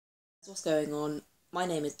what's going on? My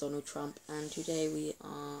name is Donald Trump, and today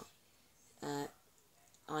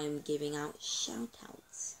I'm giving out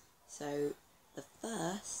shoutouts. So the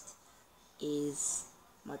first is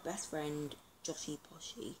my best friend Joshy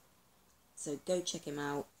Poshy. So go check him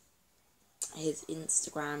out. His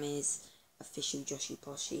Instagram is official Joshy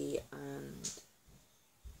Poshy, and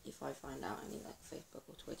if I find out any like Facebook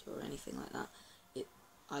or Twitter or anything like that,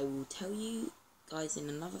 I will tell you guys in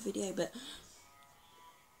another video. But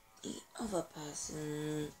the other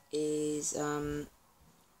person is MZ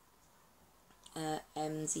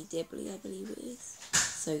Dibley, I believe it is.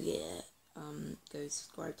 So yeah, go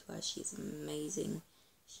subscribe to her. She's amazing.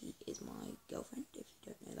 She is my girlfriend, if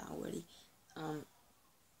you don't know that already.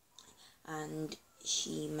 And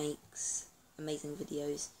she makes amazing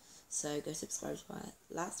videos. So go subscribe to her.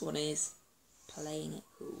 Last one is Playing It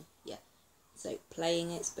Cool. Yeah. So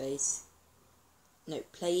playing space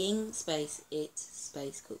it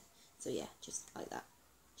space cool. So yeah, just like that.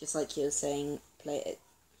 Just like you're saying playing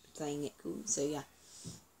it cool. So yeah.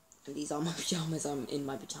 And these are my pyjamas. I'm in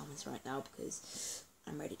my pyjamas right now because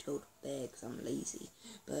I'm ready to go to bed because I'm lazy.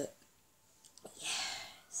 But yeah.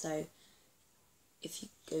 So if you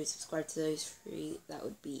go subscribe to those three, that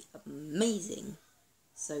would be amazing.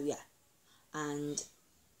 So yeah. And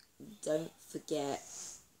don't forget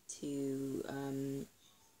to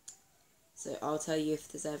so I'll tell you if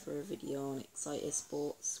there's ever a video on Excited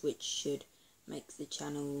Sports, which should make the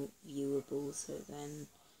channel viewable. So then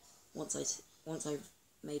once I've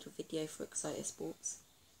made a video for Excited Sports,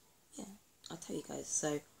 yeah, I'll tell you guys.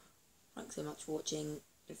 So thanks so much for watching.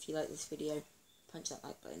 If you like this video, punch that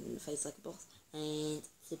like button in the face like a boss, and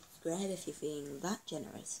subscribe if you're feeling that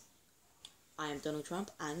generous. I am Donald Trump,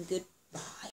 and goodbye.